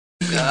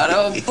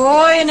God, oh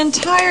boy, an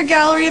entire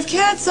gallery of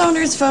Cats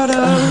owners'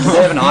 photos. Do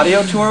they have an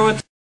audio tour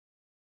with?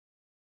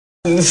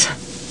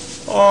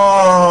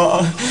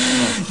 Oh,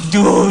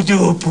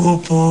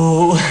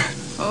 doo-doo-poo-poo.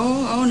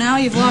 Oh, now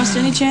you've lost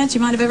any chance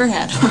you might have ever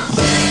had.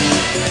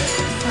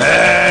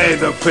 Hey,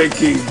 the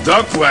Peking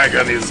duck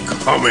wagon is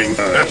coming.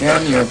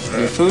 Jen, your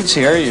food's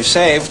here. You're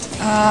saved.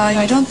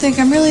 I don't think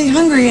I'm really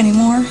hungry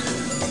anymore.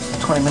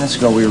 20 minutes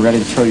ago, we were ready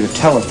to throw you a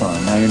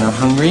telethon. Now you're not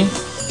hungry?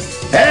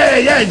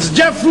 Hey, yeah, it's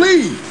Jeff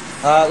Lee.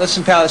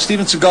 Listen, pal, the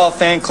Steven Seagal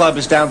fan club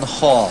is down the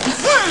hall.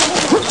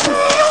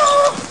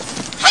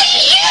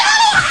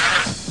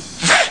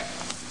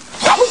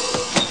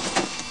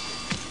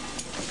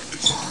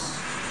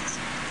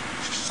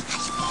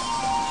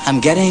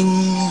 I'm getting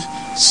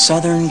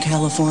Southern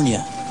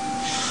California.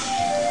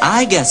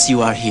 I guess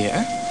you are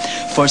here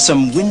for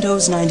some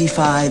Windows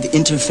 95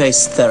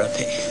 interface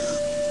therapy.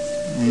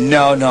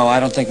 No, I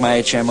don't think my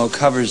HMO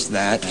covers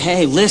that.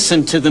 Hey,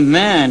 listen to the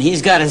man.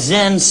 He's got a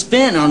Zen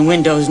spin on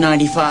Windows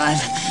 95.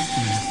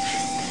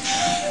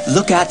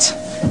 Look at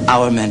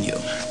our menu.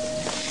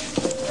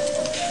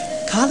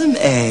 Column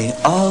A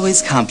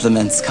always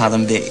complements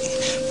column B.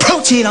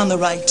 Protein on the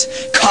right,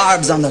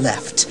 carbs on the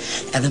left.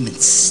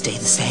 Elements stay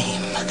the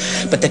same,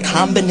 but the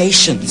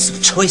combinations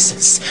of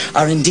choices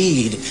are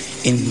indeed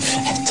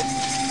infinite.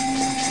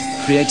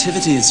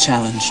 Creativity is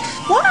challenged.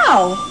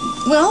 Wow!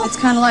 Well, it's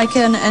kind of like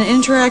an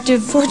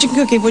interactive fortune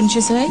cookie, wouldn't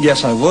you say?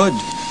 Yes, I would.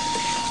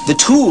 The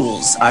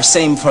tools are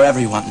same for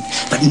everyone,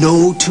 but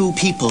no two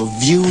people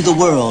view the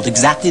world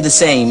exactly the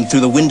same through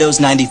the Windows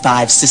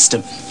 95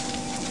 system.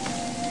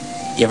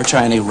 You ever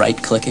try any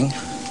right-clicking?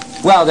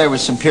 Well, there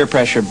was some peer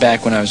pressure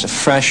back when I was a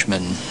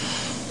freshman.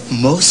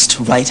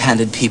 Most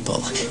right-handed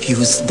people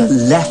use the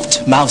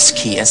left mouse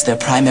key as their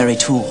primary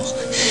tool.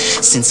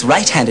 Since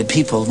right-handed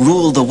people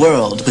rule the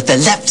world with the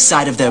left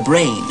side of their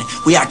brain,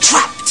 we are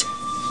trapped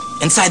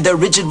inside their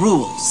rigid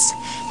rules.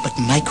 But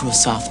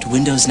Microsoft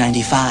Windows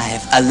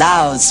 95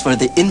 allows for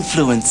the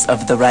influence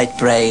of the right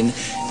brain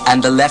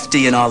and the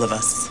lefty in all of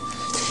us.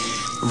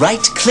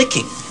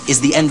 Right-clicking is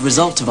the end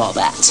result of all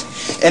that.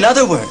 In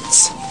other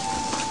words,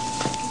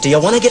 do you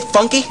want to get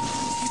funky?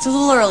 It's a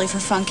little early for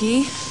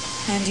funky.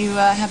 And you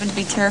happen to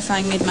be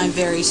terrifying me to my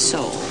very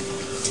soul.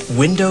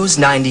 Windows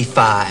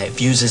 95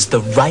 uses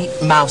the right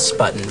mouse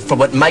button for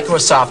what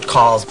Microsoft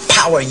calls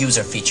power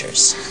user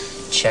features.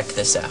 Check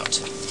this out.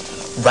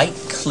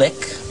 Right-click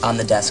on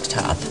the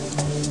desktop,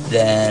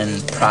 then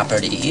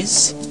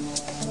Properties.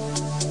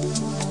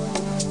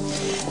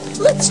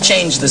 Let's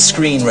change the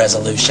screen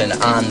resolution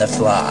on the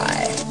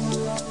fly.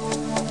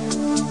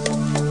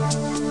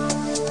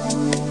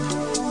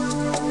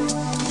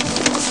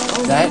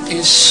 That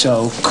is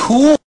so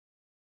cool.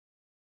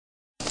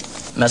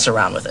 Mess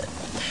around with it.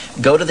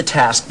 Go to the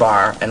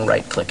taskbar and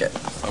right-click it.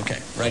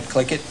 Okay,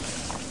 right-click it.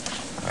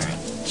 All right.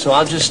 So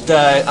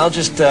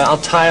I'll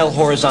tile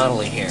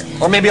horizontally here,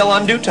 or maybe I'll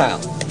undo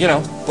tile. You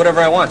know, whatever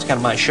I want. It's kind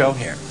of my show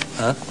here,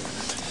 huh?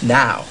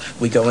 Now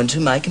we go into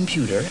my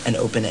computer and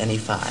open any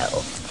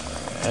file.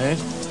 All right.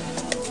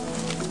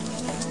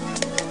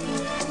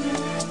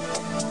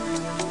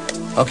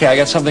 Okay, I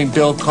got something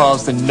Bill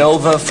calls the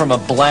Nova from a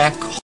black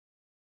hole.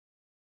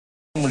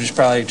 We'll just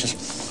probably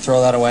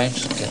throw that away.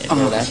 Just get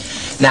rid of that.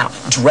 Now,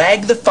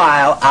 drag the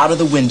file out of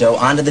the window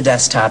onto the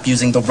desktop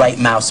using the right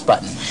mouse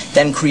button.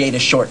 Then create a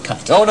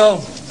shortcut. Oh,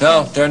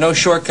 no, there are no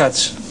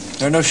shortcuts.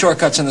 There are no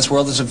shortcuts in this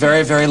world. It's a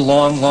very, very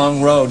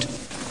long road.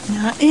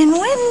 Not in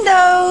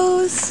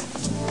Windows.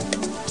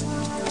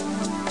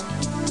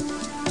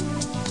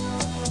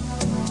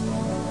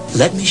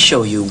 Let me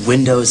show you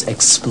Windows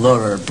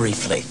Explorer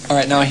briefly. All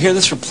right, now I hear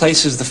this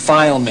replaces the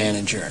file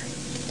manager.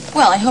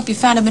 Well, I hope you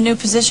found him a new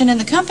position in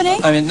the company.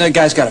 I mean, that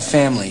guy's got a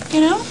family.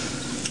 You know?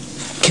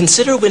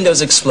 Consider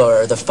Windows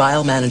Explorer the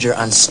file manager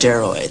on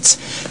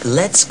steroids.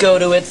 Let's go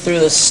to it through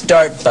the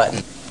Start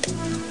button.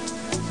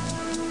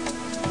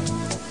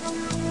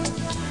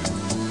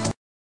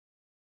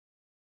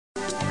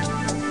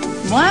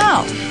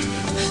 Wow.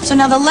 So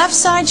now the left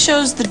side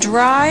shows the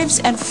drives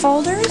and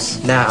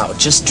folders? Now,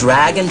 just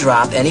drag and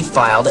drop any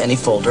file to any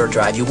folder or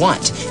drive you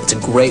want. It's a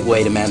great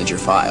way to manage your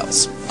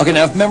files. Okay,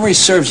 now if memory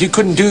serves, you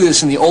couldn't do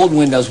this in the old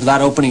Windows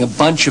without opening a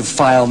bunch of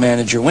file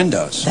manager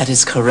windows. That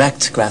is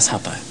correct,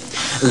 Grasshopper.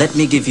 Let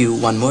me give you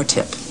one more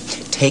tip.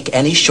 Take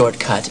any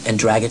shortcut and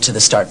drag it to the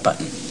Start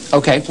button.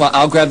 Okay, well,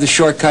 I'll grab the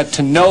shortcut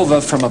to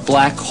Nova from a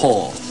black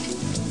hole.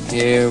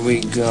 Here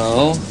we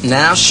go.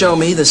 Now show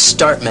me the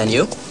Start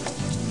menu.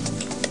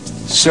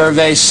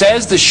 Survey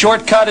says the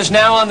shortcut is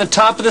now on the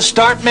top of the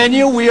Start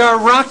menu. We are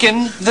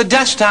rocking the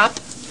desktop.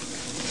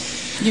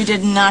 You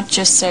did not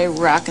just say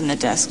rockin' the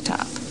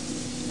desktop.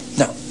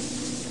 No.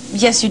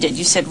 Yes, you did.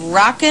 You said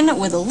rockin'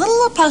 with a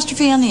little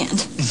apostrophe on the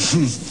end.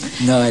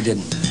 No, I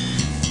didn't.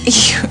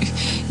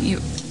 You...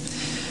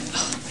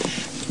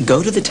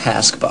 Go to the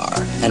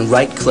taskbar and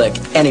right-click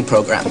any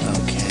program.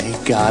 Okay,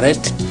 got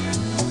it.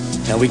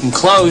 Now we can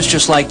close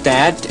just like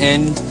that,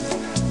 and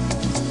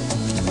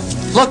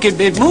look, it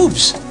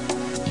moves.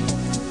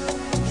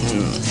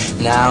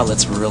 Now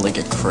let's really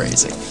get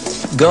crazy.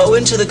 Go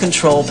into the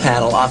control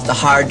panel off the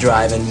hard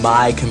drive in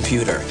my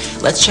computer.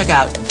 Let's check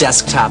out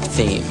desktop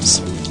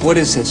themes. What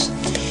is this?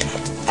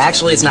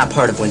 Actually, it's not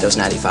part of Windows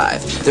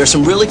 95. There are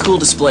some really cool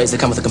displays that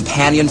come with a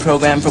companion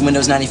program from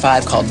Windows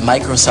 95 called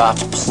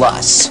Microsoft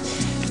Plus.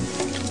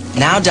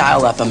 Now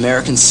dial up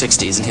American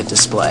 60s and hit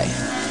display.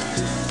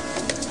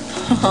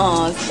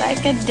 Oh,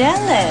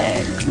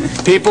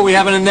 psychedelic. People, we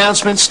have an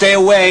announcement. Stay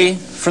away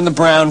from the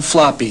brown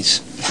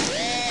floppies.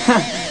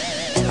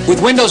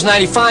 With Windows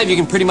 95, you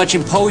can pretty much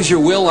impose your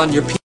will on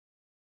your PC.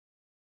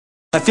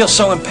 I feel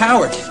so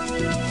empowered.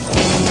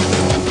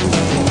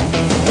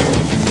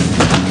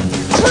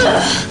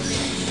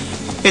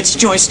 It's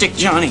Joystick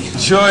Johnny.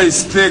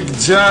 Joystick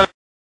Johnny.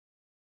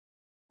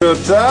 Your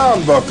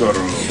town, buckaroo.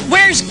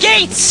 Where's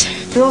Gates?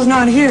 Bill's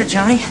not here,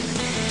 Johnny.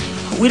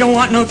 We don't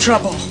want no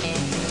trouble.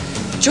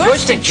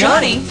 Joystick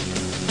Johnny?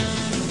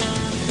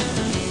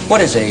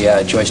 What is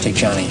a Joystick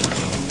Johnny?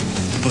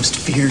 The most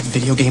feared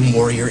video game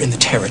warrior in the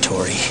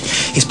territory.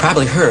 He's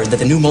probably heard that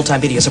the new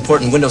multimedia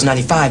support in Windows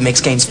 95 makes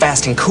games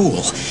fast and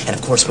cool. And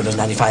of course, Windows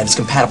 95 is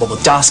compatible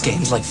with DOS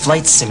games like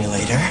Flight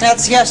Simulator.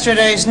 That's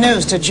yesterday's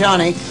news to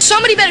Johnny.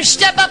 Somebody better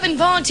step up and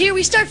volunteer.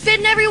 We start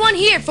fitting everyone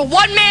here for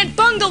one-man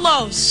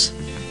bungalows.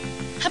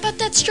 How about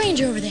that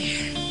stranger over there?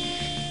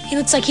 He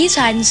looks like he's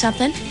hiding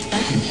something.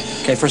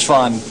 Okay, first of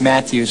all, I'm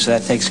Matthew, so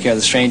that takes care of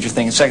the stranger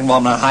thing. And second of all,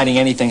 I'm not hiding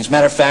anything. As a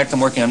matter of fact, I'm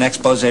working on an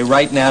expose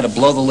right now to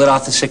blow the lid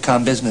off the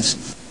sitcom business.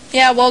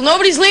 Yeah, well,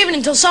 nobody's leaving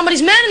until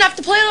somebody's man enough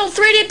to play a little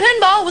 3D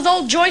pinball with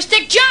old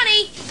Joystick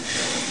Johnny.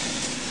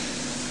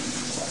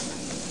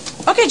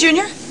 Okay,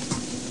 Junior.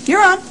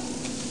 You're on.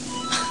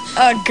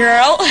 A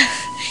girl.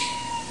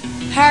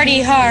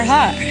 Hardy har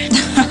har.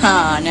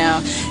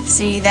 Now,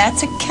 see,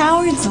 that's a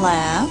coward's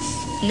laugh.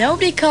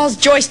 Nobody calls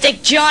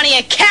Joystick Johnny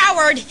a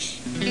coward,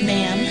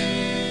 man.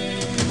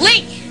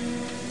 Lee,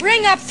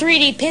 bring up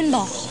 3D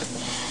pinball.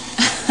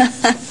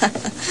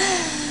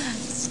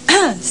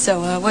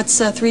 So, what's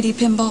 3D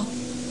pinball?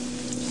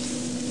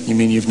 You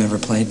mean you've never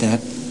played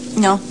that?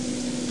 No.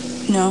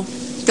 No.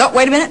 Oh,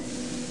 wait a minute.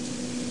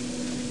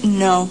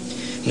 No.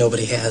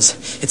 Nobody has.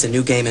 It's a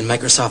new game in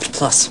Microsoft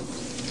Plus.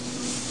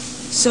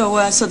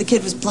 So, so the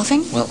kid was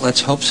bluffing? Well,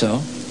 let's hope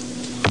so.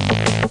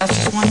 That's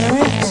just one there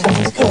is.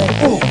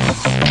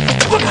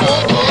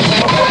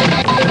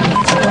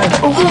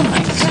 Oh, my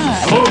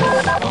God.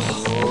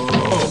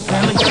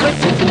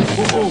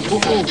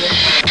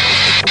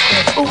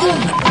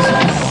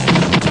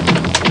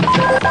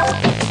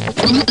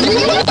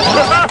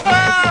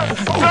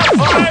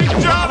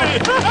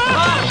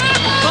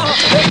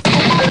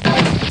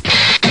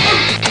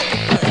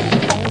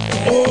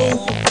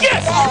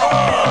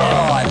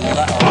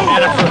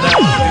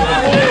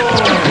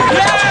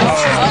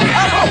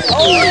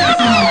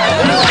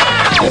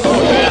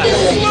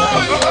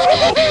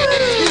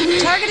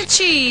 Target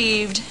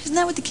achieved. Isn't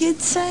that what the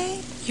kids say?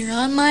 You're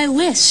on my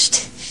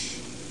list,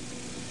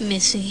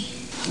 Missy.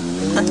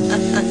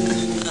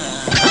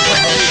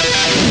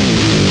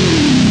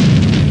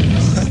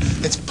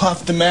 It's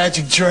Puff the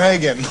Magic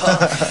Dragon.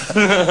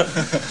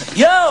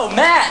 Yo,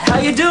 Matt, how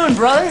you doing,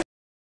 brother?